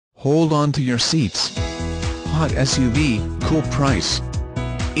Hold on to your seats. Hot SUV, cool price.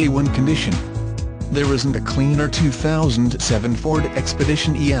 A1 condition. There isn't a cleaner 2007 Ford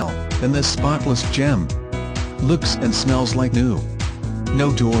Expedition EL than this spotless gem. Looks and smells like new.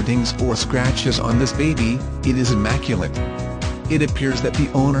 No door dings or scratches on this baby, it is immaculate. It appears that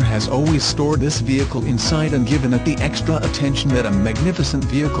the owner has always stored this vehicle inside and given it the extra attention that a magnificent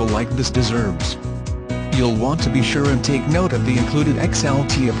vehicle like this deserves. You'll want to be sure and take note of the included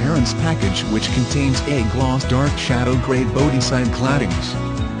XLT appearance package, which contains a gloss dark shadow grey body side claddings.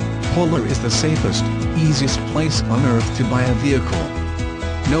 Polar is the safest, easiest place on earth to buy a vehicle.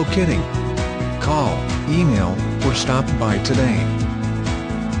 No kidding. Call, email, or stop by today.